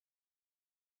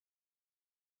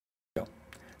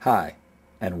Hi,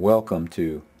 and welcome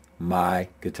to My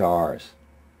Guitars.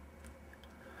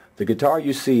 The guitar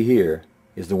you see here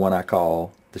is the one I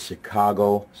call the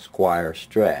Chicago Squier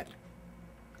Strat.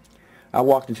 I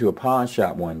walked into a pawn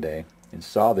shop one day and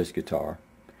saw this guitar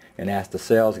and asked the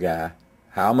sales guy,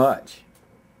 how much?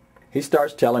 He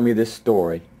starts telling me this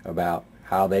story about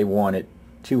how they wanted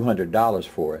 $200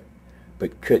 for it,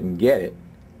 but couldn't get it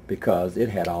because it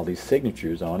had all these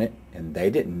signatures on it and they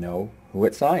didn't know who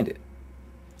had signed it.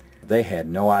 They had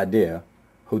no idea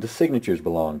who the signatures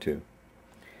belonged to.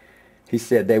 He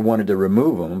said they wanted to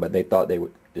remove them, but they thought they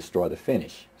would destroy the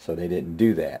finish, so they didn't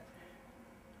do that.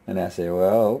 And I said,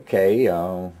 well, okay,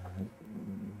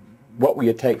 what will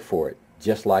you take for it,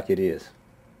 just like it is?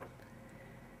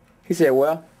 He said,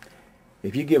 well,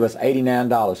 if you give us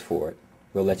 $89 for it,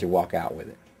 we'll let you walk out with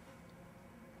it.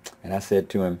 And I said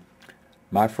to him,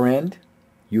 my friend,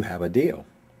 you have a deal.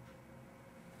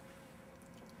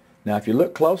 Now, if you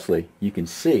look closely, you can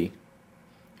see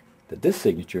that this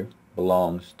signature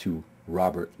belongs to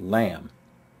Robert Lamb.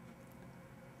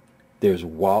 There's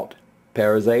Walt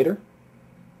Parazater.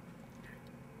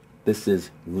 This is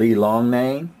Lee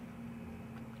Longname.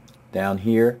 Down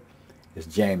here is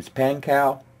James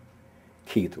Pankow,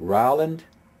 Keith Rowland,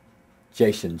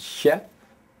 Jason Sheff,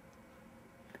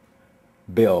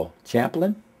 Bill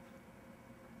Champlin,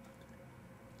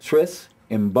 Tris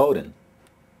Imboden.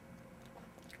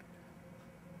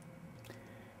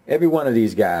 Every one of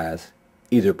these guys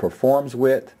either performs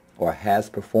with or has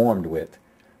performed with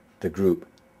the group,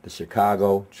 the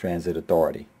Chicago Transit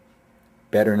Authority,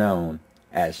 better known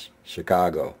as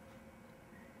Chicago.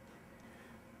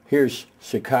 Here's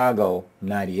Chicago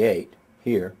 98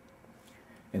 here,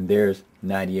 and there's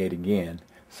 98 again,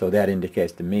 so that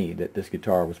indicates to me that this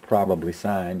guitar was probably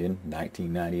signed in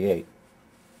 1998.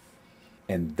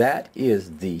 And that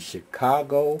is the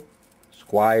Chicago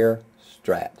Squier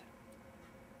Strat.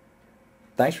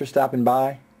 Thanks for stopping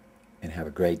by, and have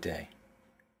a great day.